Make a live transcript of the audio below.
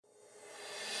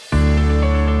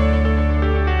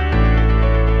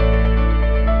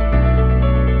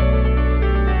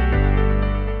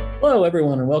Hello,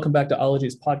 everyone, and welcome back to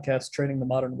Ology's podcast, Training the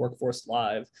Modern Workforce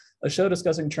Live, a show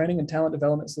discussing training and talent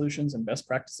development solutions and best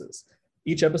practices.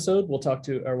 Each episode, we'll talk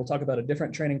about a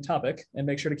different training topic and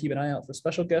make sure to keep an eye out for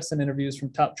special guests and interviews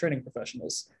from top training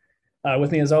professionals.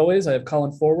 With me, as always, I have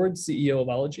Colin Forward, CEO of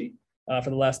Ology. For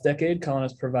the last decade, Colin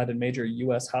has provided major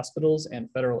U.S. hospitals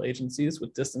and federal agencies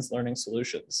with distance learning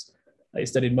solutions. He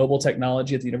studied mobile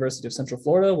technology at the University of Central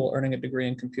Florida while earning a degree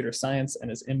in computer science and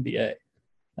his MBA.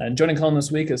 And joining Colin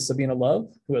this week is Sabina Love,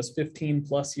 who has 15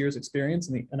 plus years experience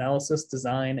in the analysis,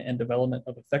 design, and development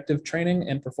of effective training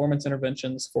and performance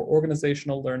interventions for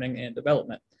organizational learning and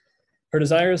development. Her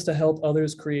desire is to help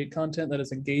others create content that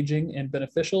is engaging and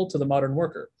beneficial to the modern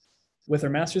worker. With her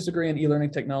master's degree in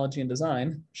e-learning technology and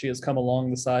design, she has come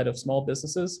along the side of small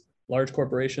businesses, large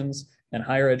corporations, and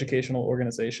higher educational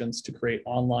organizations to create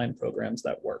online programs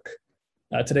that work.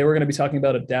 Today, we're going to be talking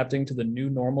about adapting to the new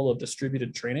normal of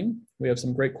distributed training. We have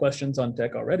some great questions on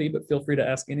deck already, but feel free to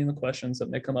ask any of the questions that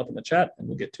may come up in the chat, and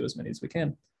we'll get to as many as we can.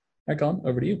 All right, Colin,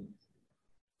 over to you.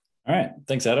 All right.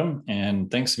 Thanks, Adam. And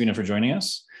thanks, Sabina, for joining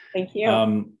us. Thank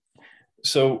you.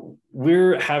 So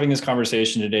we're having this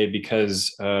conversation today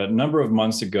because a number of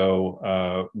months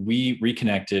ago, we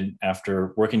reconnected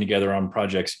after working together on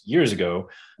projects years ago,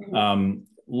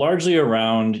 largely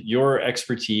around your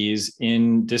expertise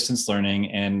in distance learning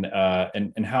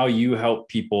and how you help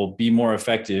people be more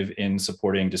effective in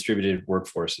supporting distributed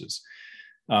workforces.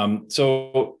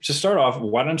 So to start off,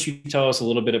 why don't you tell us a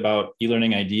little bit about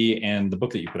eLearning ID and the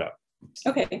book that you put out?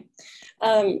 Okay.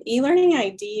 eLearning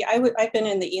ID, I've been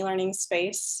in the e-learning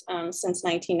space since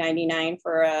 1999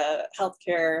 for a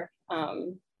healthcare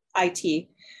IT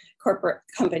corporate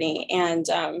company. And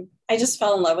I just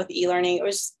fell in love with e-learning. It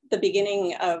was the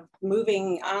beginning of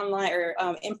moving online or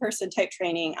in-person type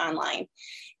training online.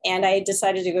 And I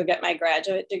decided to go get my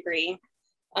graduate degree.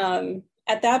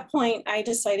 At that point, I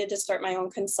decided to start my own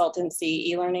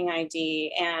consultancy, eLearning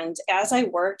ID. And as I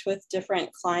worked with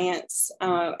different clients,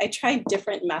 I tried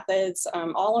different methods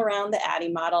all around the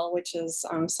ADDIE model, which is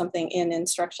something in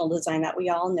instructional design that we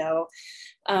all know.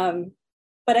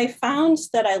 But I found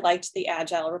that I liked the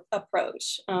agile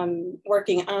approach,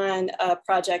 working on a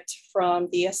project from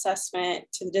the assessment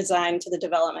to the design to the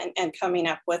development and coming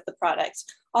up with the products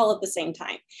all at the same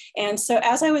time. And so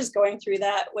as I was going through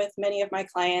that with many of my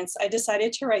clients, I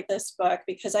decided to write this book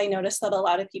because I noticed that a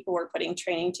lot of people were putting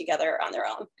training together on their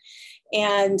own.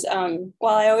 And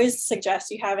while I always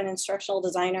suggest you have an instructional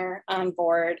designer on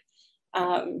board,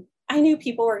 I knew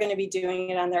people were going to be doing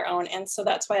it on their own. And so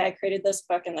that's why I created this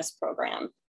book and this program.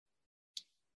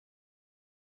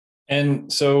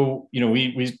 And so,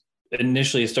 we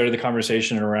initially started the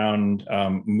conversation around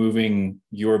moving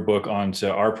your book onto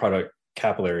our product,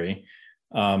 Capillary.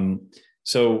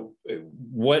 So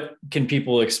what can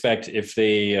people expect if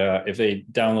they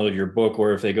download your book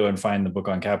or if they go and find the book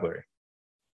on Capillary?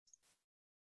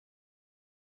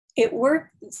 It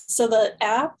worked. So the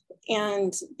app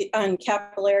and on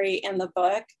Capillary and the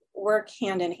book work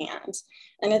hand in hand.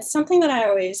 And it's something that I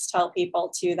always tell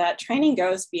people too, that training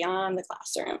goes beyond the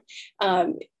classroom.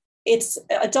 It's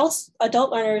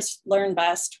adult learners learn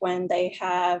best when they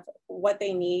have what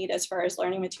they need as far as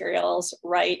learning materials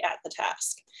right at the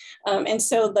task. And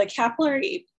so the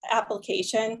Capillary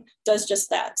application does just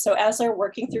that. So as they're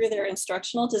working through their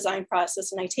instructional design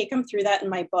process, and I take them through that in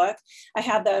my book, I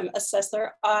have them assess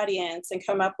their audience and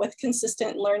come up with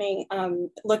consistent learning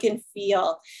look and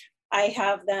feel. I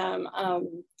have them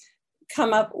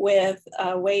come up with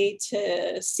a way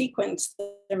to sequence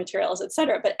their materials, et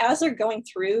cetera. But as they're going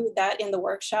through that in the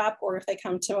workshop, or if they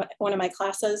come to one of my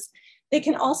classes, they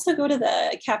can also go to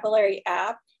the Capillary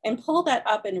app and pull that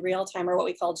up in real time, or what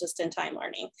we call just-in-time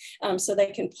learning. So they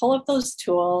can pull up those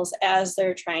tools as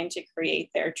they're trying to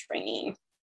create their training.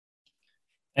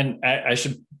 And I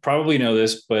should probably know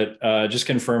this, but just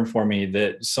confirm for me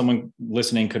that someone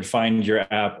listening could find your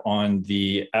app on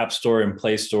the App Store and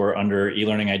Play Store under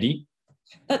eLearning ID?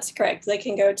 That's correct. They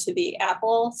can go to the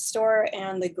Apple Store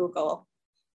and the Google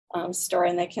Store,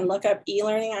 and they can look up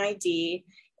eLearning ID,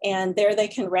 and there they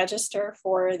can register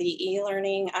for the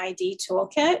eLearning ID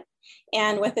toolkit.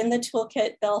 And within the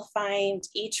toolkit, they'll find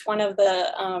each one of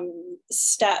the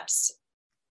steps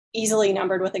easily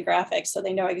numbered with a graphic, so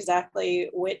they know exactly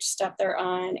which step they're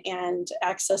on and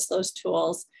access those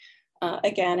tools,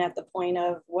 again, at the point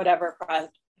of whatever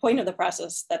point of the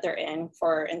process that they're in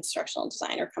for instructional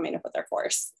design or coming up with their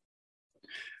course.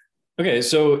 Okay,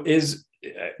 so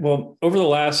over the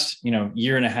last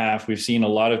year and a half, we've seen a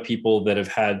lot of people that have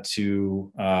had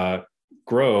to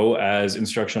grow as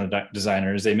instructional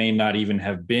designers. They may not even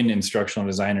have been instructional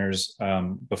designers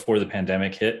before the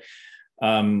pandemic hit.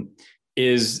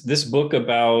 is this book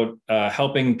about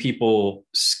helping people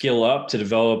skill up to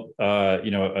develop,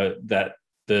 that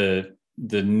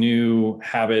the new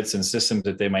habits and systems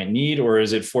that they might need, or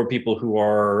is it for people who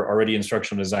are already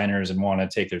instructional designers and want to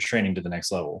take their training to the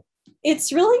next level?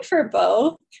 It's really for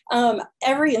both.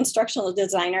 Every instructional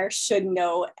designer should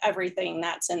know everything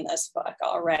that's in this book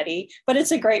already, but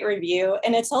it's a great review.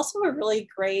 And it's also a really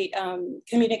great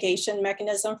communication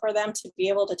mechanism for them to be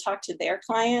able to talk to their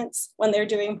clients when they're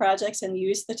doing projects and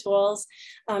use the tools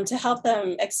to help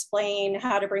them explain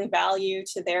how to bring value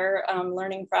to their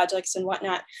learning projects and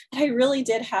whatnot. I really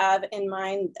did have in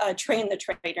mind a train the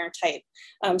trainer type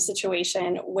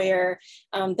situation where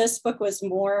this book was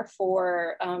more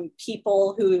for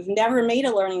people who've never made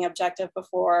a learning objective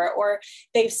before, or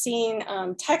they've seen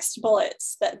text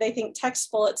bullets, that they think text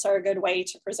bullets are a good way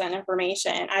to present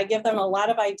information. I give them a lot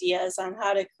of ideas on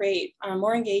how to create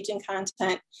more engaging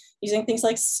content using things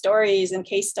like stories and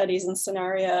case studies and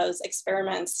scenarios,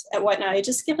 experiments and whatnot. I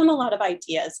just give them a lot of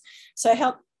ideas. So I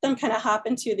help them kind of hop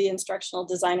into the instructional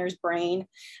designer's brain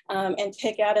and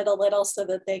pick at it a little so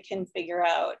that they can figure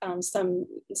out some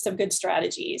good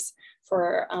strategies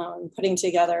for putting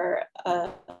together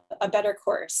a better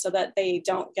course so that they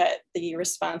don't get the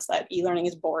response that e-learning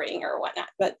is boring or whatnot,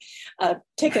 but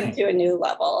take them to a new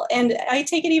level. And I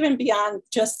take it even beyond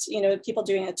just, people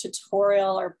doing a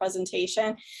tutorial or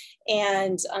presentation,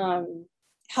 and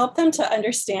help them to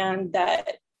understand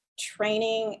that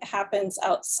training happens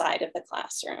outside of the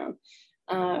classroom.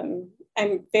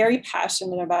 I'm very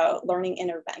passionate about learning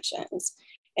interventions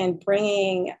and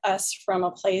bringing us from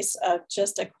a place of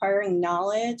just acquiring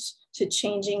knowledge to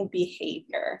changing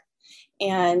behavior.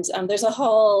 And there's a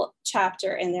whole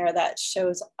chapter in there that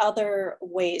shows other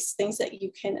ways, things that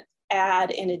you can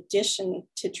add in addition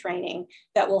to training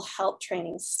that will help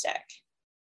training stick.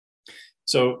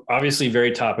 So obviously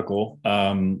very topical.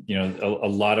 A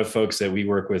lot of folks that we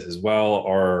work with as well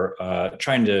are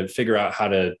trying to figure out how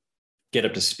to get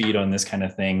up to speed on this kind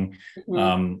of thing.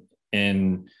 Mm-hmm.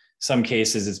 In some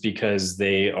cases, it's because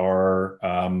they are,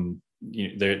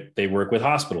 they work with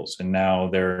hospitals and now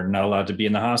they're not allowed to be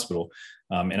in the hospital.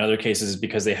 In other cases, it's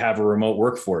because they have a remote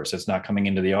workforce that's not coming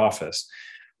into the office.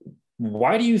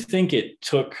 Why do you think it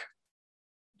took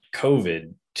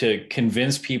COVID to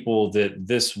convince people that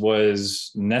this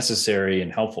was necessary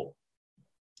and helpful?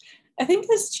 I think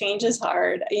this change is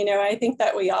hard. I think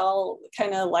that we all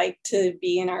kind of like to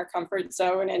be in our comfort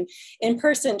zone, and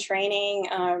in-person training,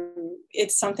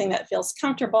 it's something that feels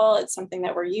comfortable. It's something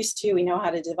that we're used to. We know how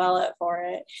to develop for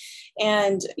it.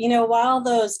 And, while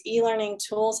those e-learning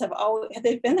tools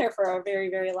they've been there for a very,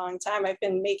 very long time. I've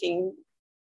been making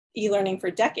e-learning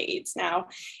for decades now.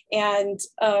 And,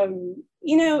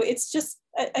 it's just,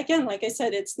 again, like I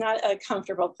said, it's not a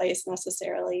comfortable place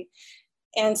necessarily.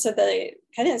 And so the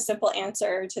kind of simple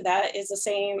answer to that is the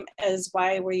same as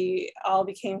why we all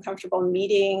became comfortable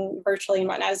meeting virtually and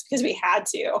whatnot, is because we had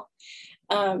to.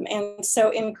 And so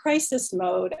in crisis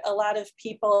mode, a lot of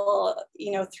people,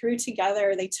 threw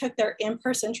together, they took their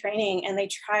in-person training and they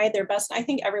tried their best. I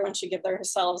think everyone should give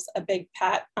themselves a big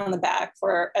pat on the back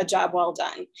for a job well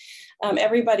done.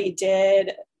 Everybody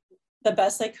did the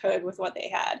best they could with what they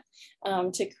had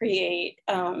to create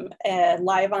a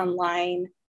live online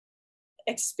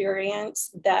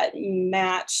experience that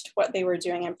matched what they were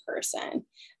doing in person.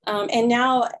 And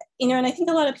now, and I think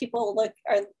a lot of people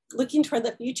are looking toward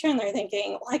the future and they're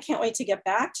thinking, well, I can't wait to get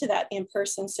back to that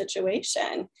in-person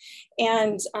situation.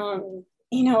 And,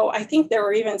 I think there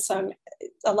were even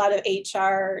a lot of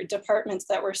HR departments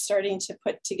that were starting to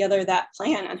put together that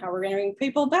plan on how we're going to bring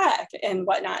people back and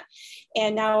whatnot.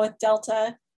 And now with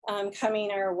Delta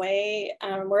coming our way,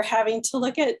 we're having to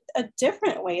look at a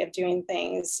different way of doing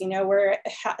things.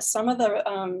 Some of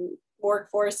the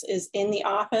workforce is in the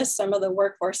office, some of the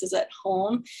workforce is at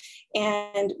home,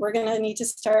 and we're going to need to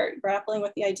start grappling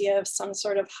with the idea of some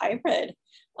sort of hybrid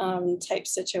type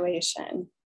situation.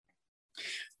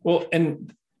 Well,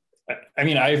 and I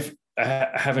mean, I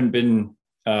haven't been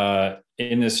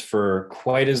in this for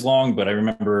quite as long, but I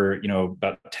remember,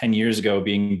 about 10 years ago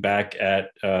being back at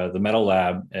the Metal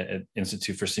Lab at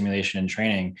Institute for Simulation and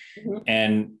Training. Mm-hmm.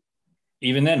 And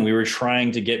even then we were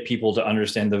trying to get people to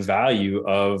understand the value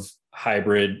of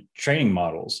hybrid training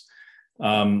models.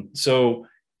 Clearly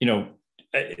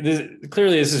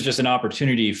this is just an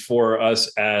opportunity for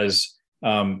us as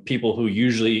people who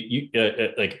usually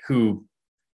who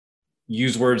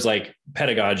use words like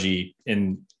pedagogy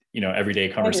in everyday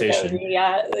conversation.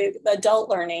 Yeah, the adult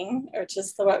learning, which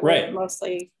is what we're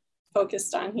mostly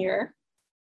focused on here.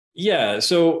 Yeah,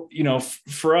 so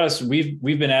for us, we've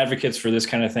been advocates for this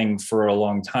kind of thing for a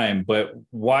long time. But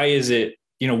why is it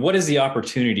what is the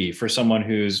opportunity for someone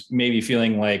who's maybe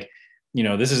feeling like,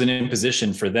 this is an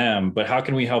imposition for them, but how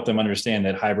can we help them understand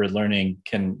that hybrid learning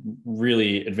can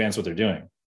really advance what they're doing?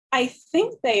 I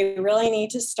think they really need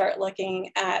to start looking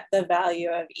at the value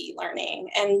of e-learning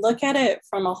and look at it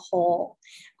from a whole.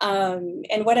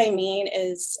 And what I mean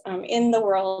is, in the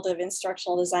world of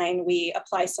instructional design, we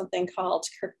apply something called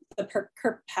the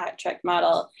Kirkpatrick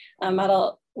model,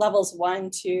 model levels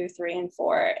 1, 2, 3, and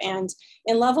 4. And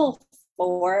in level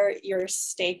 4, your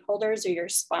stakeholders or your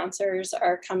sponsors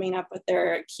are coming up with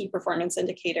their key performance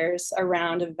indicators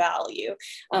around value.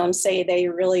 Say they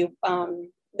really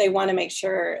they want to make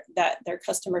sure that their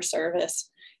customer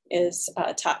service is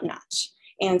top notch.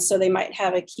 And so they might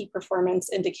have a key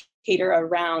performance indicator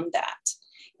around that.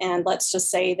 And let's just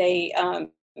say they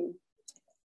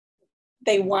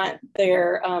want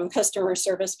their customer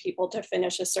service people to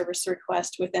finish a service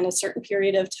request within a certain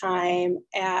period of time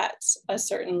at a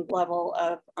certain level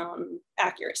of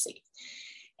accuracy.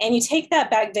 And you take that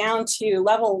back down to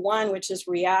level 1, which is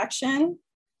reaction,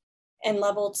 and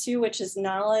level 2, which is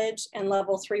knowledge, and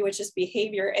level 3, which is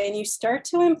behavior. And you start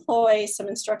to employ some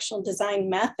instructional design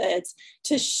methods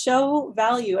to show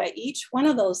value at each one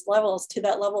of those levels to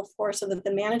that level 4, so that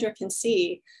the manager can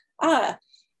see,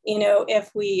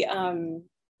 if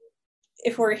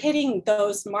we're hitting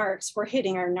those marks, we're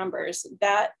hitting our numbers,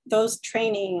 that those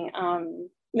training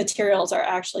materials are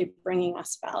actually bringing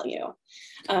us value.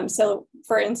 So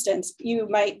for instance, you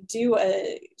might do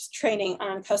a training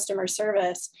on customer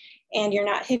service and you're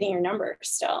not hitting your numbers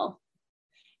still.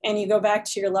 And you go back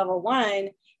to your level 1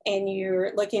 and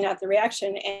you're looking at the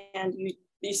reaction and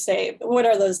you say, what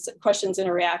are those questions in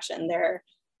a reaction there?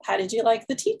 How did you like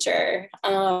the teacher?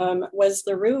 Was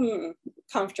the room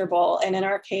comfortable? And in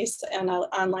our case, in an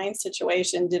online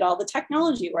situation, did all the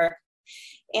technology work?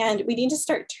 And we need to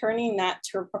start turning that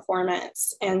to a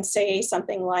performance and say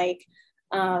something like,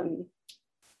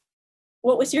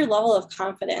 what was your level of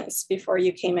confidence before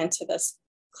you came into this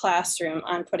classroom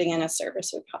on putting in a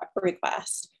service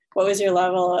request? What was your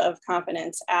level of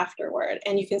confidence afterward?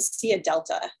 And you can see a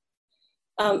delta.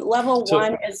 Level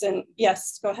 1 isn't,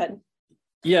 yes, go ahead.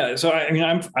 Yeah, so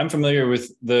I'm familiar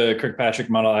with the Kirkpatrick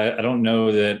model. I don't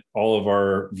know that all of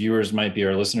our viewers might be,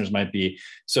 or listeners might be.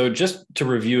 So just to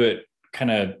review it kind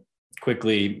of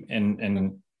quickly,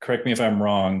 and correct me if I'm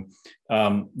wrong,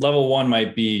 level 1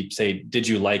 might be, say, did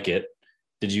you like it?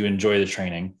 Did you enjoy the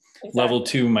training? Exactly. Level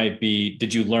 2 might be,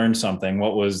 did you learn something?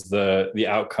 What was the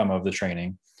outcome of the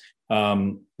training?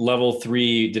 Level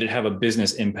 3, did it have a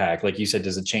business impact? Like you said,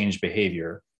 does it change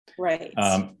behavior? Right.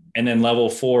 And then level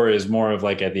 4 is more of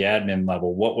like at the admin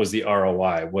level. What was the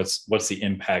ROI? What's the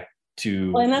impact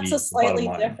to? Well, and that's a slightly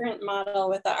different model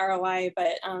with the ROI,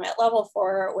 but at level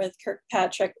 4 with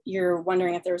Kirkpatrick, you're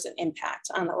wondering if there was an impact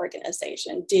on the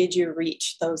organization. Did you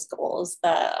reach those goals,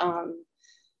 the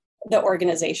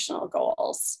organizational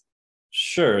goals?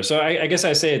 Sure. So I guess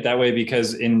I say it that way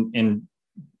because in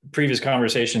previous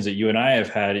conversations that you and I have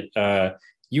had,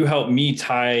 you helped me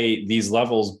tie these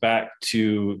levels back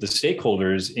to the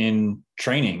stakeholders in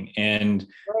training and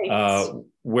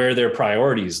where their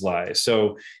priorities lie.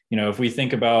 So, if we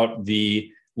think about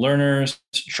the learners,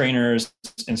 trainers,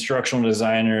 instructional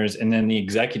designers, and then the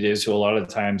executives, who a lot of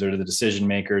the times are the decision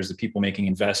makers, the people making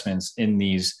investments in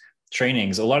these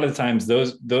trainings, a lot of the times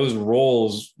those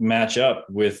roles match up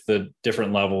with the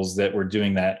different levels that we're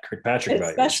doing that Kirkpatrick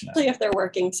evaluation. Especially if they're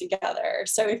working together.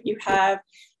 So if you have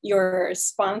your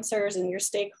sponsors and your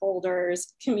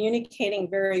stakeholders communicating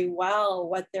very well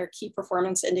what their key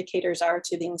performance indicators are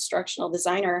to the instructional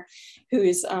designer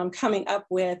who's coming up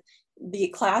with the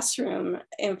classroom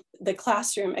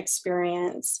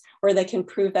experience where they can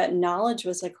prove that knowledge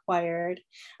was acquired,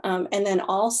 and then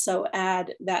also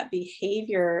add that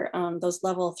behavior, those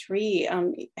level 3,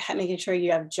 making sure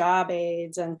you have job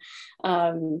aids and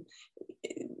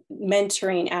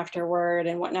mentoring afterward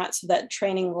and whatnot, so that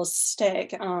training will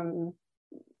stick.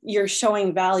 You're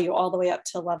showing value all the way up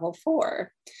to level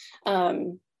 4.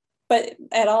 But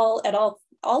at all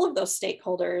of those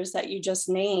stakeholders that you just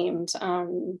named,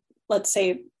 let's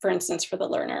say, for instance, for the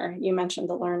learner, you mentioned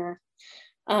the learner.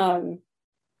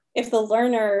 If the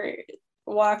learner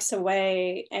walks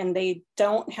away and they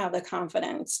don't have the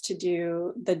confidence to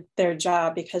do their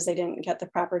job because they didn't get the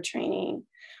proper training,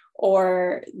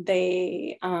 or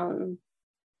they aren't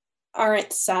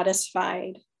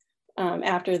satisfied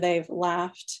after they've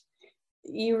left,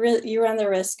 you run the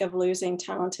risk of losing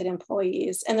talented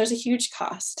employees. And there's a huge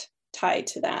cost tied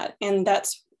to that. And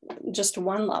that's just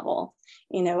one level,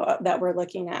 that we're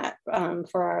looking at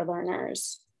for our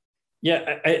learners.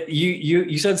 Yeah,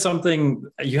 you said something.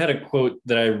 You had a quote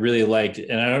that I really liked,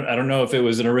 and I don't know if it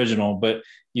was an original, but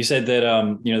you said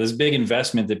that this big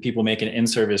investment that people make in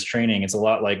service training, it's a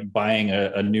lot like buying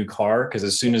a new car, because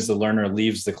as soon as the learner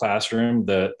leaves the classroom,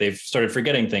 they've started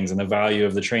forgetting things, and the value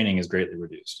of the training is greatly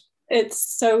reduced.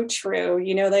 It's so true.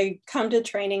 They come to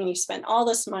training, you spend all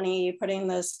this money putting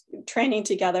this training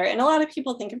together, and a lot of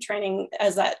people think of training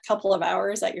as that couple of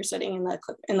hours that you're sitting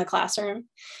in the classroom.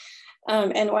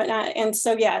 And whatnot. And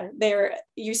so, yeah,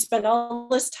 you spend all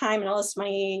this time and all this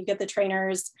money, get the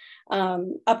trainers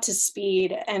up to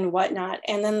speed and whatnot.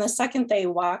 And then the second they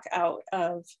walk out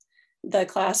of the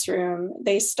classroom,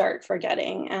 they start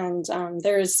forgetting. And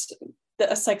there's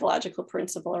a psychological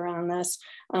principle around this,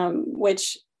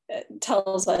 which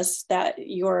tells us that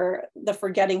the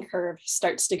forgetting curve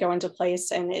starts to go into place,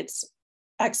 and it's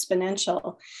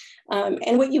exponential.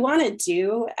 And what you want to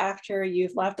do after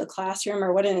you've left the classroom,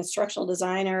 or what an instructional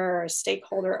designer or a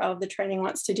stakeholder of the training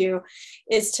wants to do,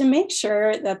 is to make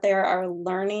sure that there are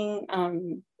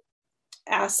learning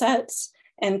assets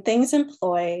and things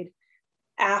employed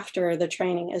after the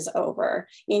training is over.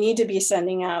 You need to be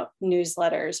sending out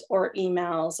newsletters or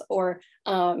emails, or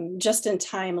just in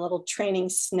time little training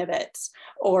snippets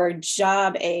or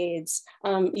job aids.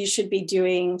 You should be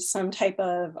doing some type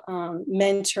of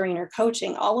mentoring or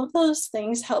coaching. All of those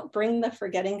things help bring the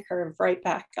forgetting curve right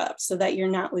back up, so that you're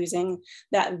not losing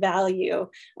that value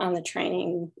on the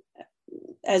training.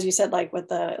 As you said, like with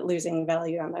the losing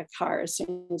value on the car as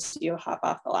soon as you hop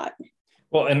off the lot.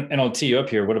 Well, and I'll tee you up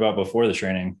here. What about before the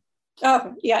training?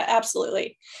 Oh, yeah,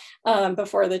 absolutely.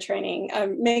 Before the training,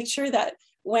 make sure that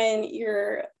when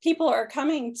your people are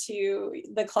coming to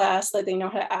the class, that they know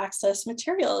how to access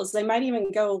materials. They might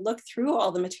even go look through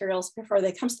all the materials before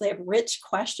they come, so they have rich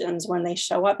questions when they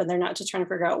show up, and they're not just trying to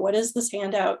figure out what is this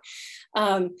handout.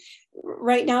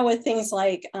 Right now with things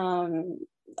like all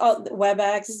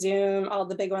WebEx, Zoom, all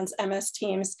the big ones, MS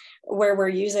Teams, where we're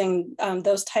using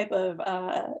those type of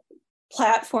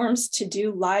platforms to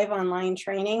do live online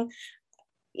training,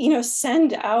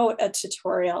 send out a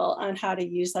tutorial on how to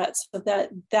use that, so that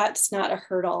that's not a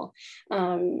hurdle,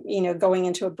 going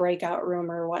into a breakout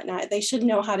room or whatnot. They should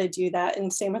know how to do that.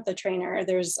 And same with the trainer.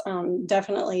 There's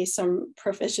definitely some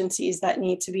proficiencies that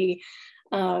need to be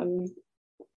a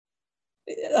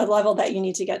level that you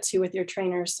need to get to with your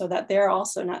trainers, so that they're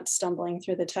also not stumbling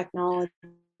through the technology.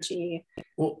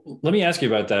 Well, let me ask you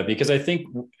about that, because I think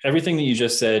everything that you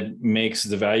just said makes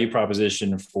the value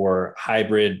proposition for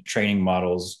hybrid training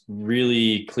models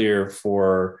really clear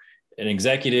for an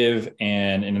executive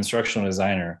and an instructional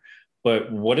designer.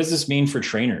 But what does this mean for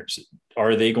trainers?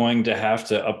 Are they going to have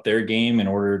to up their game in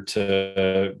order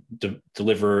to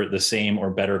deliver the same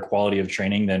or better quality of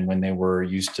training than when they were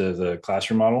used to the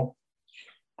classroom model?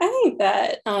 I think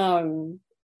that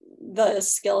the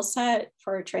skill set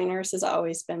for trainers has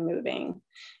always been moving,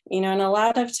 and a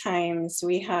lot of times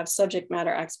we have subject matter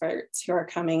experts who are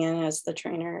coming in as the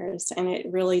trainers, and it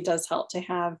really does help to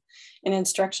have an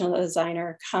instructional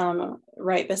designer come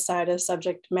right beside a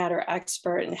subject matter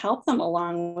expert and help them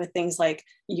along with things like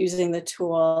using the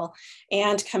tool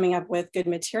and coming up with good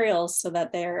materials, so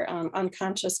that their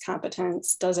unconscious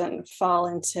competence doesn't fall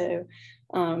into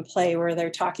play where they're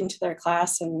talking to their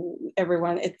class and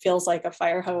it feels like a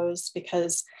fire hose,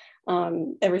 because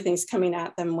everything's coming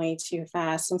at them way too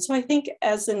fast. And so I think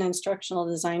as an instructional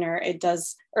designer,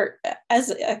 or as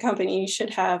a company, you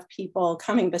should have people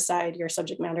coming beside your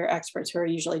subject matter experts who are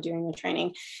usually doing the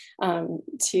training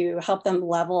to help them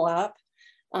level up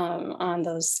on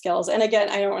those skills. And again,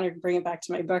 I don't want to bring it back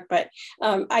to my book, but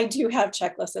I do have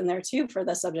checklists in there too for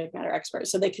the subject matter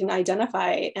experts, so they can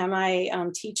identify, am I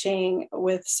teaching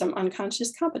with some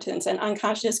unconscious competence? And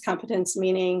unconscious competence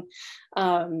meaning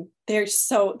they're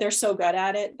so good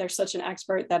at it, they're such an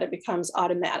expert that it becomes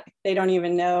automatic. They don't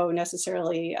even know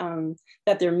necessarily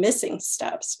that they're missing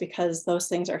steps, because those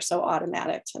things are so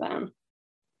automatic to them.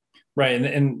 Right,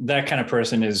 and that kind of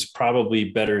person is probably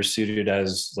better suited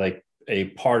as like a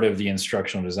part of the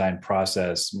instructional design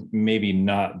process, maybe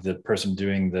not the person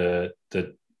doing the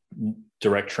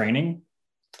direct training.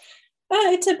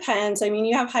 It depends. I mean,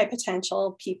 you have high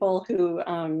potential people who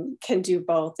can do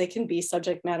both. They can be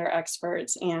subject matter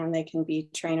experts and they can be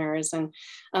trainers. And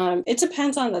it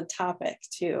depends on the topic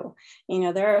too.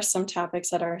 There are some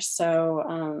topics that are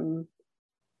so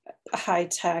high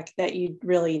tech that you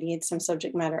really need some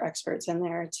subject matter experts in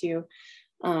there to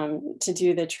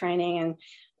do the training.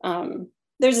 And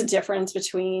there's a difference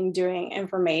between doing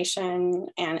information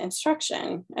and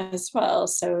instruction as well.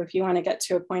 So if you want to get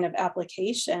to a point of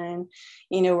application,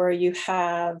 where you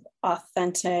have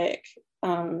authentic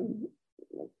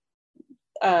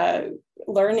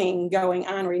learning going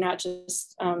on, where you're not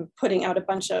just putting out a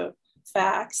bunch of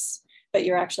facts, but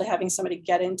you're actually having somebody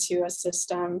get into a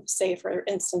system, say for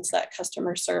instance, that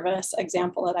customer service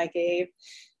example that I gave.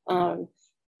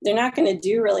 They're not going to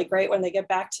do really great when they get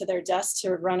back to their desk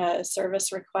to run a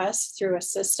service request through a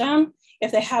system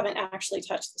if they haven't actually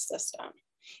touched the system.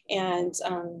 And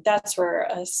that's where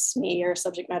a SME or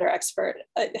subject matter expert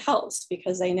helps,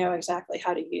 because they know exactly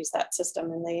how to use that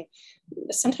system, and they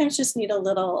sometimes just need a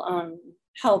little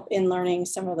help in learning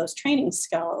some of those training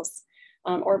skills,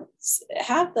 or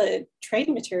have the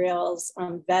training materials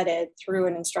vetted through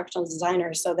an instructional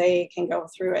designer so they can go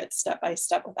through it step by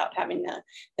step without having to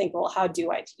think, well, how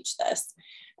do I teach this?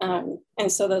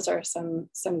 And so those are some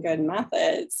good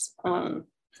methods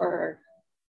for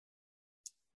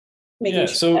making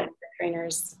sure that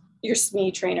your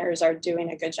SME trainers are doing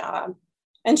a good job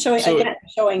and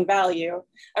showing value.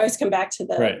 I always come back to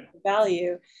the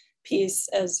value piece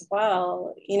as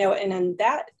well, and in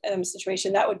that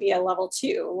situation, that would be a level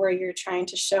 2, where you're trying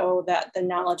to show that the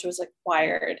knowledge was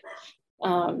acquired.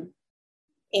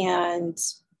 And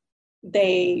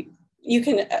you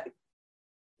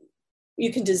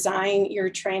can design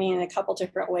your training in a couple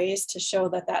different ways to show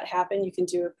that happened. You can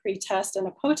do a pre-test and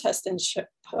a post-test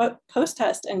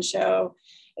and show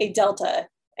a delta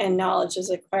and knowledge is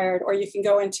acquired, or you can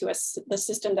go into the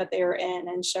system that they were in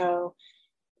and show,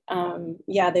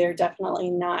 they're definitely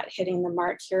not hitting the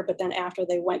mark here. But then after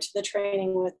they went to the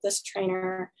training with this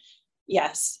trainer,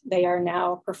 yes, they are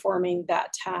now performing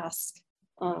that task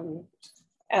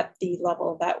at the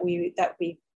level that we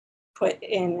put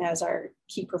in as our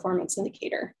key performance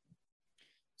indicator.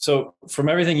 So from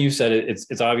everything you said,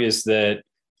 it's obvious that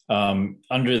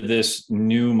under this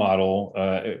new model,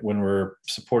 when we're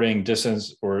supporting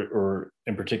distance or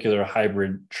in particular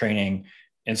hybrid training,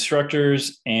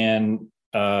 instructors and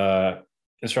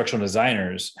instructional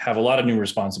designers have a lot of new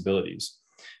responsibilities.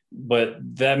 But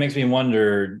that makes me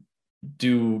wonder,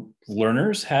 do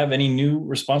learners have any new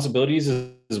responsibilities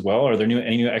as well? Are there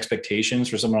any new expectations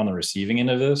for someone on the receiving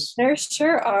end of this? There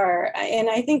sure are. And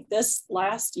I think this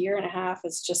last year and a half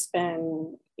has just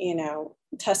been,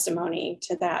 testimony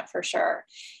to that for sure.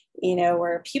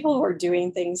 Where people were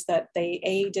doing things that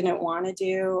they didn't want to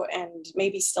do and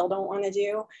maybe still don't want to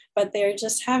do, but they're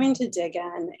just having to dig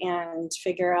in and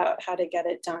figure out how to get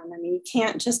it done. I mean, you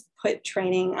can't just put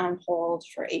training on hold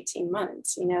for 18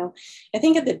 months. I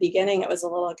think at the beginning it was a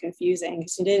little confusing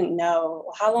because you didn't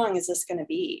know, how long is this going to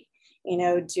be?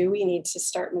 Do we need to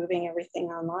start moving everything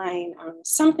online?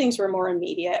 Some things were more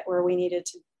immediate, where we needed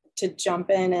to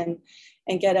jump in and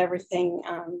get everything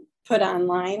put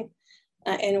online.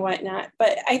 And whatnot.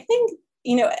 But I think,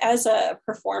 as a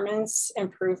performance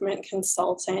improvement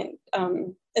consultant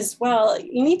as well,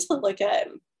 you need to look at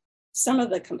some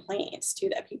of the complaints too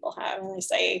that people have. And they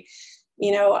say,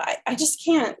 I just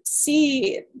can't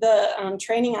see the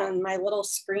training on my little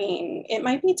screen. It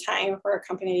might be time for a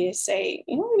company to say,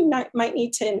 we might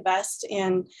need to invest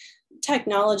in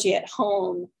technology at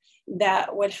home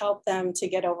that would help them to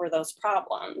get over those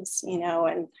problems,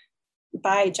 and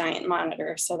buy giant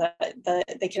monitors so that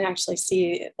they can actually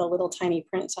see the little tiny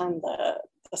prints on the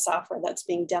software that's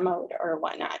being demoed or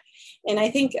whatnot. And I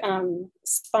think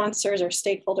sponsors or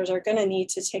stakeholders are going to need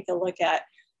to take a look at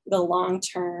the long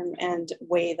term and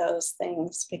weigh those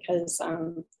things, because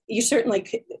you certainly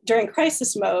could, during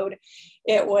crisis mode,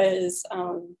 it was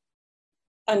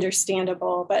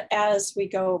understandable. But as we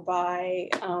go by,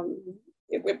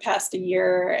 we're past a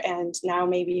year, and now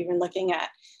maybe even looking at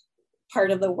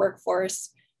part of the workforce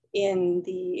in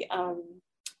the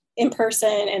in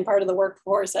person and part of the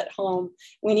workforce at home,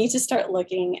 we need to start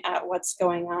looking at what's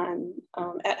going on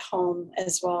at home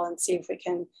as well, and see if we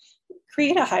can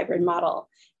create a hybrid model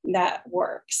that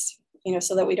works,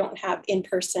 so that we don't have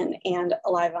in-person and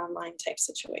live online type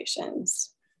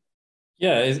situations.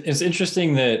 Yeah, it's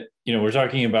interesting that, we're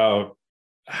talking about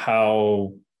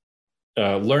how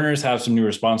learners have some new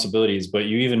responsibilities, but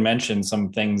you even mentioned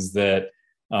some things that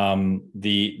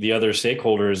the other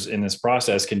stakeholders in this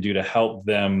process can do to help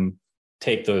them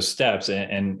take those steps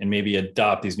and maybe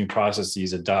adopt these new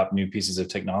processes, adopt new pieces of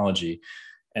technology.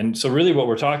 And so really what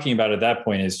we're talking about at that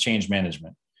point is change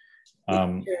management.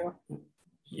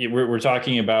 We're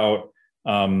talking about,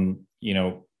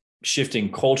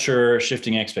 shifting culture,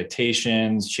 shifting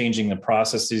expectations, changing the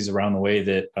processes around the way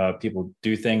that people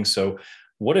do things. So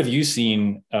what have you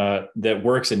seen that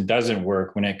works and doesn't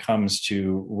work when it comes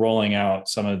to rolling out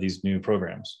some of these new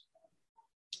programs?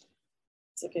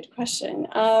 That's a good question.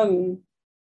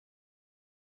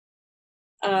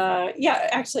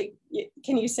 Actually,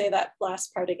 can you say that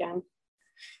last part again?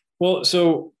 Well,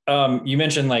 so you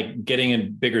mentioned like getting a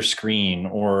bigger screen,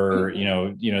 or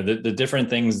the different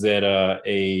things that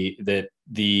that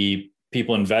the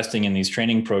people investing in these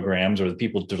training programs or the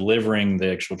people delivering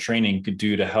the actual training could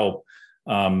do to help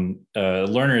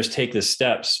learners take the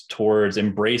steps towards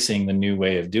embracing the new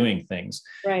way of doing things.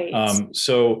 Right.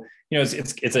 So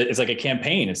it's like a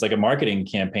campaign. It's like a marketing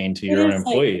campaign to your own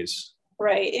employees.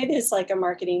 Right. It is like a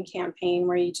marketing campaign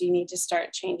where you do need to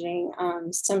start changing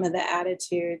some of the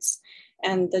attitudes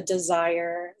and the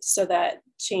desire so that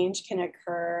change can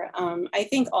occur. I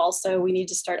think also we need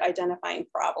to start identifying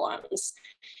problems.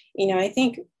 I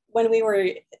think when we were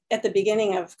at the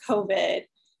beginning of COVID,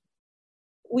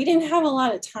 we didn't have a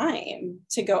lot of time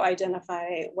to go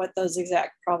identify what those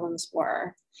exact problems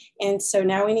were. And so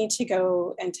now we need to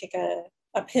go and take a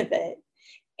pivot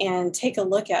and take a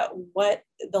look at what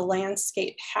the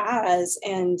landscape has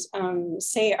and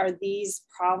say, are these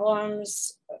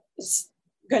problems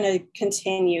going to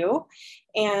continue?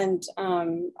 And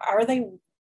are they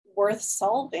worth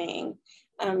solving?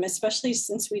 Especially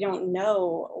since we don't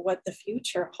know what the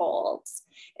future holds.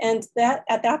 And that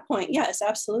at that point, yes,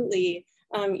 absolutely,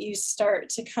 you start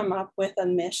to come up with a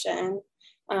mission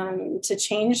to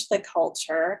change the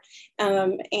culture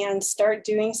and start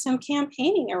doing some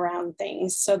campaigning around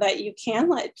things so that you can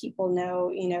let people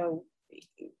know,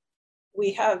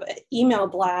 we have email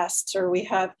blasts, or we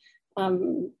have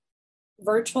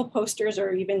virtual posters,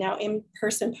 or even now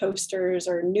in-person posters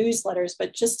or newsletters,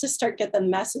 but just to start get the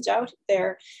message out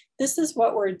there, this is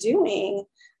what we're doing.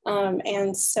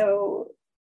 And so,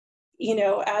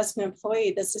 as an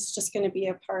employee, this is just going to be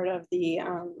a part of the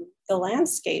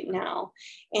landscape now.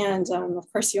 And of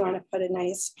course, you want to put a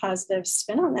nice positive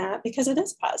spin on that because it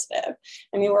is positive.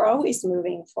 I mean, we're always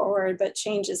moving forward, but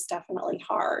change is definitely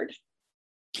hard.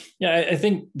 Yeah, I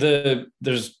think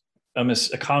there's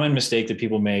a common mistake that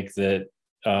people make, that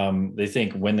they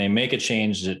think when they make a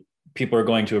change that people are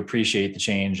going to appreciate the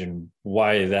change and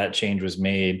why that change was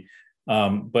made.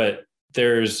 But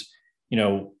there's,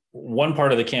 one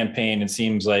part of the campaign, it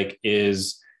seems like,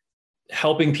 is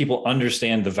helping people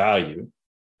understand the value,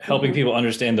 helping people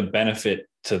understand the benefit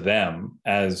to them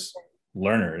as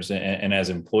learners and as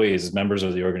employees, as members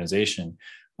of the organization.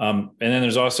 And then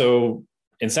there's also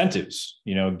incentives,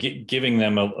 giving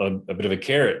them a bit of a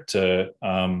carrot to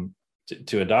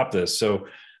adopt this. So,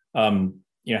 have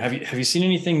you seen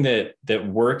anything that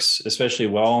works especially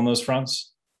well on those fronts?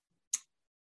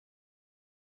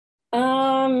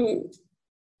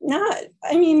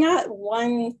 Not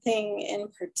one thing in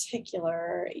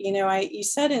particular. You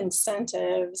said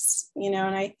incentives, and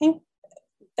I think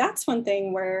that's one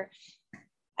thing where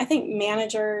I think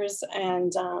managers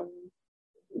and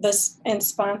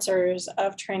sponsors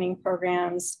of training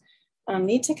programs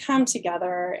need to come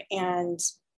together and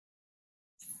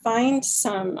find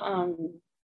some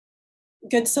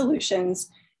good solutions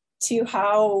to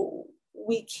how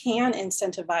we can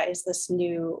incentivize this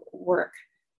new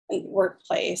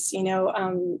workplace.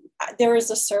 There was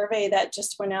a survey that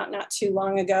just went out not too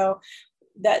long ago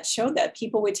that showed that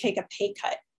people would take a pay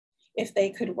cut if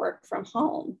they could work from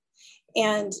home.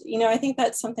 And, I think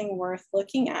that's something worth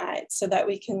looking at so that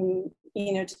we can,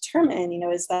 determine,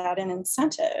 is that an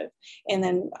incentive? And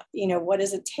then, what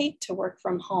does it take to work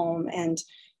from home? And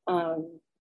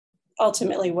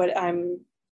ultimately, what I'm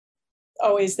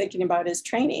always thinking about is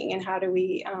training, and how do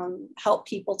we help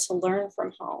people to learn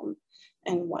from home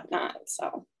and whatnot.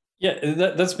 So. Yeah,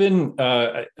 that's been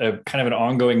a kind of an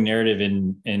ongoing narrative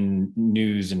in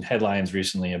news and headlines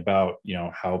recently about,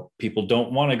 how people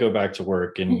don't want to go back to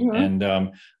work. And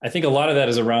I think a lot of that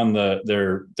is around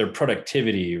their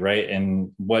productivity, right?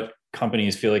 And what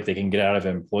companies feel like they can get out of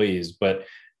employees. But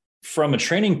from a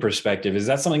training perspective, is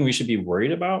that something we should be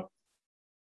worried about?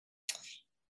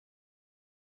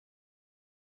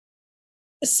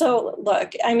 So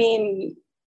look,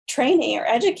 training or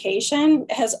education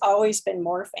has always been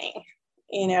morphing.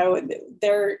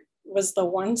 There was the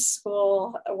one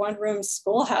room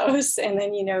schoolhouse, and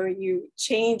then, you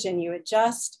change and you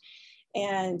adjust,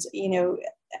 and,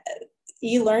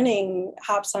 e-learning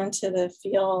hops onto the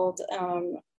field,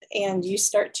 and you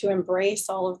start to embrace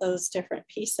all of those different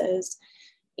pieces.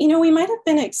 We might have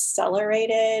been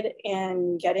accelerated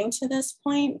in getting to this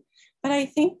point, but I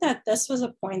think that this was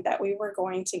a point that we were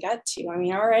going to get to.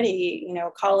 Already,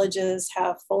 colleges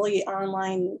have fully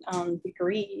online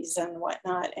degrees and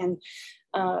whatnot. And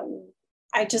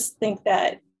I just think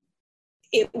that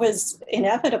it was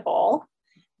inevitable.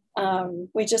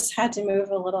 We just had to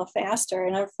move a little faster.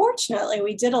 And unfortunately,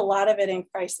 we did a lot of it in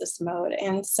crisis mode.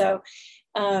 And so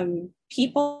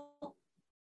people,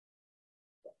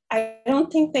 I don't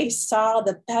think they saw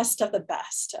the best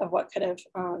of what could have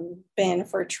been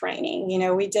for training. You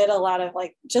know, we did a lot of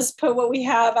like, just put what we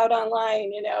have out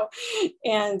online, you know,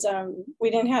 and we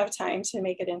didn't have time to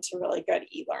make it into really good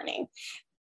e-learning.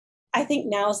 I think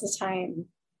now's the time.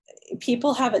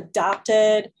 People have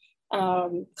adopted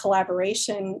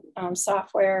collaboration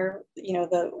software, you know,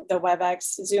 the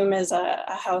WebEx. Zoom is a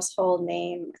household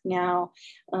name now,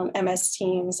 MS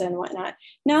Teams and whatnot.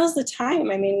 Now's the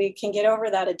time. I mean, we can get over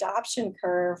that adoption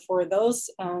curve for those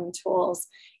tools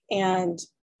and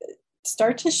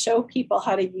start to show people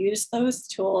how to use those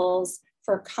tools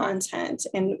for content.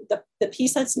 And the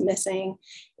piece that's missing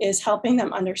is helping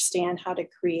them understand how to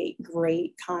create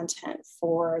great content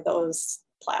for those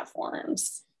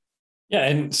platforms. Yeah,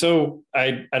 and so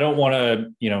I don't want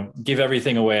to, you know, give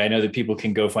everything away. I know that people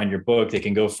can go find your book, they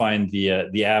can go find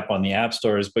the app on the app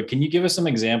stores, but can you give us some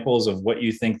examples of what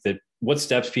you think what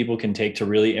steps people can take to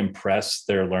really impress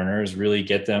their learners, really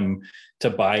get them to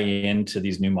buy into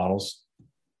these new models?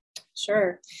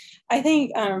 Sure. I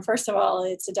think first of all,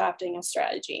 it's adopting a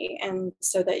strategy, and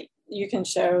so that you can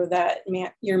show that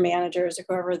your managers or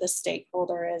whoever the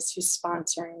stakeholder is who's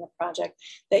sponsoring the project,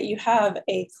 that you have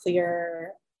a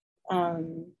clear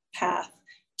path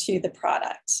to the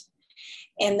product.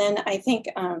 And then I think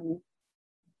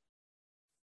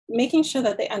making sure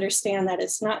that they understand that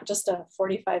it's not just a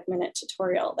 45-minute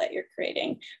tutorial that you're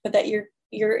creating, but that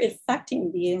you're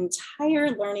affecting the entire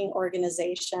learning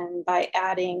organization by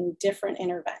adding different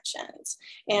interventions.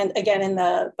 And again, in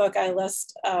the book, I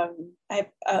list I have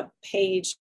a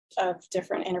page of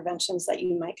different interventions that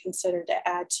you might consider to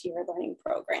add to your learning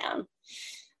program.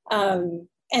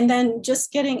 And then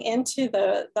just getting into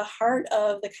the heart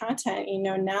of the content, you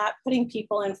know, not putting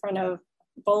people in front of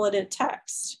bulleted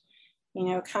text, you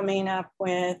know, coming up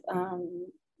with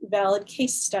valid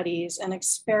case studies and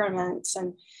experiments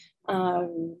and,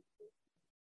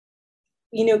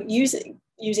 you know,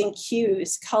 using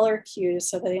cues, color cues,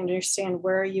 so that they understand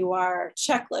where you are.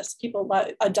 Checklists,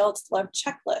 adults love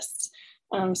checklists.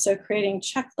 So creating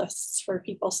checklists for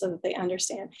people so that they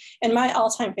understand. And my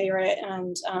all-time favorite,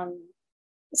 and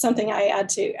something I add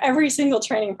to every single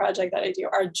training project that I do,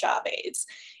 are job aids.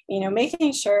 You know,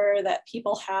 making sure that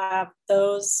people have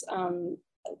those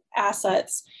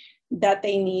assets that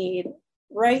they need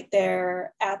right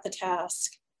there at the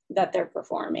task that they're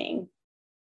performing.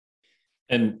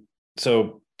 And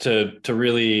so to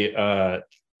really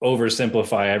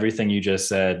oversimplify everything you just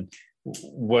said,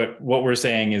 what we're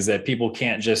saying is that people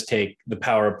can't just take the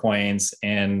PowerPoints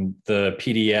and the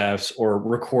PDFs or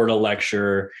record a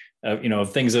lecture, you know,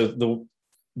 things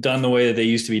done the way that they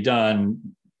used to be done,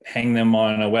 hang them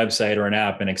on a website or an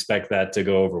app and expect that to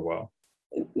go over well.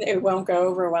 It won't go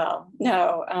over well.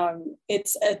 No,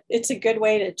 it's a good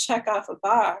way to check off a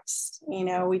box. You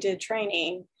know, we did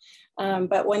training,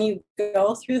 but when you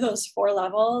go through those 4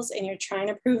 levels and you're trying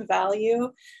to prove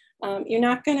value, you're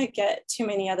not going to get too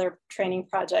many other training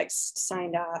projects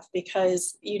signed off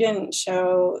because you didn't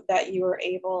show that you were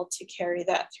able to carry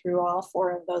that through all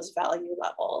 4 of those value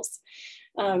levels.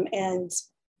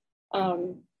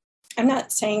 I'm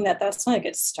not saying that that's not a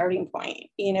good starting point.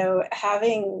 You know,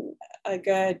 having a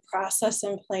good process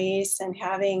in place and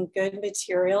having good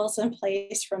materials in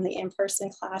place from the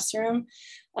in-person classroom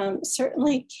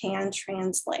certainly can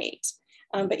translate.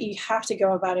 But you have to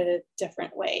go about it a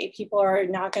different way. People are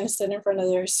not going to sit in front of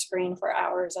their screen for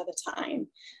hours at a time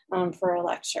for a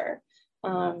lecture.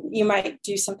 You might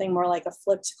do something more like a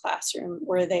flipped classroom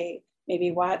where they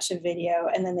maybe watch a video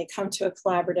and then they come to a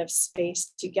collaborative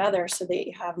space together so that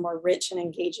you have more rich and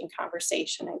engaging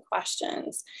conversation and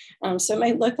questions. So it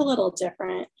might look a little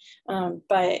different,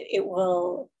 but it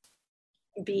will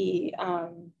be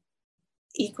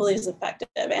equally as effective.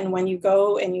 And when you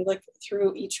go and you look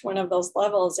through each one of those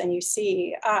levels and you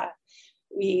see,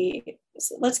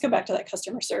 let's go back to that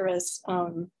customer service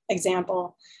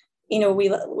example. You know,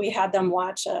 we had them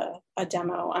watch a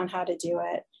demo on how to do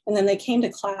it. And then they came to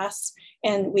class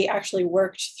and we actually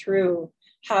worked through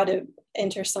how to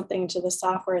enter something into the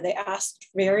software. They asked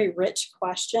very rich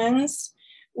questions.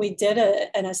 We did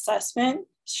an assessment.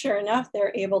 Sure enough,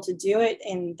 they're able to do it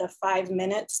in the 5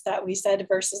 minutes that we said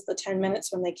versus the 10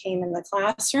 minutes when they came in the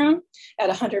classroom at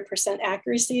 100%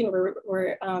 accuracy. And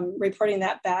we're reporting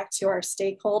that back to our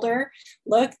stakeholder.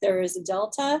 Look, there is a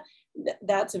delta.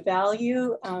 That's a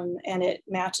value, and it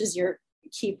matches your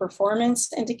key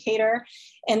performance indicator.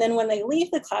 And then when they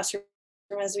leave the classroom,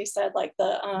 as we said, like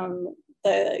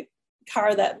the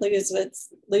car that loses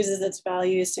its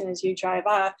value as soon as you drive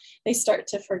off, they start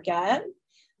to forget.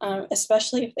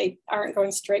 especially if they aren't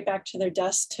going straight back to their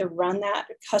desk to run that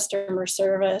customer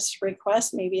service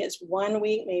request. Maybe it's 1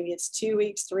 week, maybe it's 2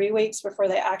 weeks, 3 weeks before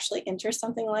they actually enter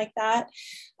something like that.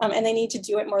 And they need to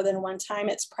do it more than one time.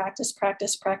 It's practice,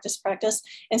 practice, practice, practice.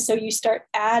 And so you start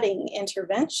adding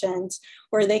interventions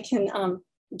where they can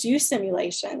do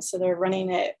simulations. So they're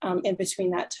running it in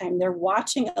between that time. They're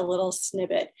watching a little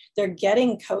snippet. They're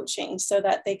getting coaching so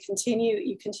that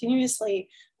you continuously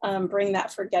bring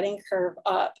that forgetting curve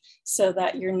up so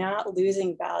that you're not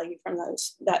losing value from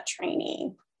that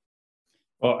training.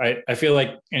 Well, I feel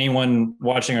like anyone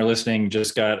watching or listening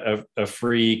just got a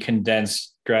free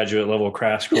condensed graduate level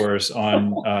crash course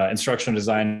on instructional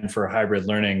design for hybrid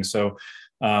learning. So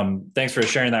thanks for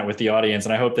sharing that with the audience.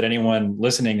 And I hope that anyone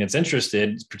listening that's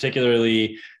interested,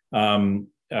 particularly, someone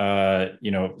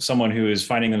who is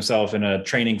finding themselves in a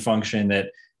training function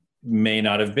that may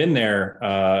not have been there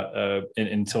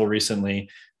until recently,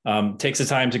 takes the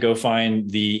time to go find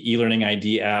the eLearning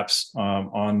ID apps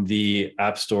on the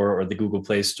App Store or the Google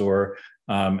Play Store,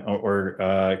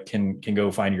 or can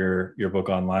go find your book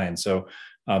online. So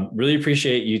really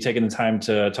appreciate you taking the time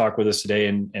to talk with us today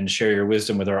and share your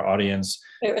wisdom with our audience.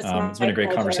 It's been a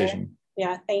great conversation.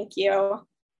 Yeah, thank you. All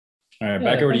right,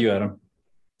 back over to you, Adam.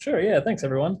 Sure, yeah, thanks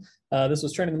everyone. This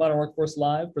was Training the Modern Workforce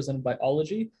Live, presented by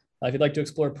Ology. If you'd like to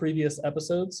explore previous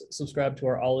episodes, subscribe to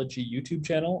our Ology YouTube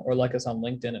channel or like us on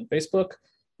LinkedIn and Facebook.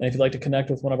 And if you'd like to connect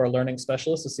with one of our learning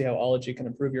specialists to see how Ology can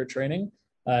improve your training,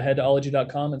 head to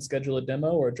ology.com and schedule a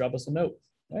demo or drop us a note.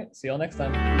 All right, see y'all next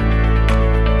time.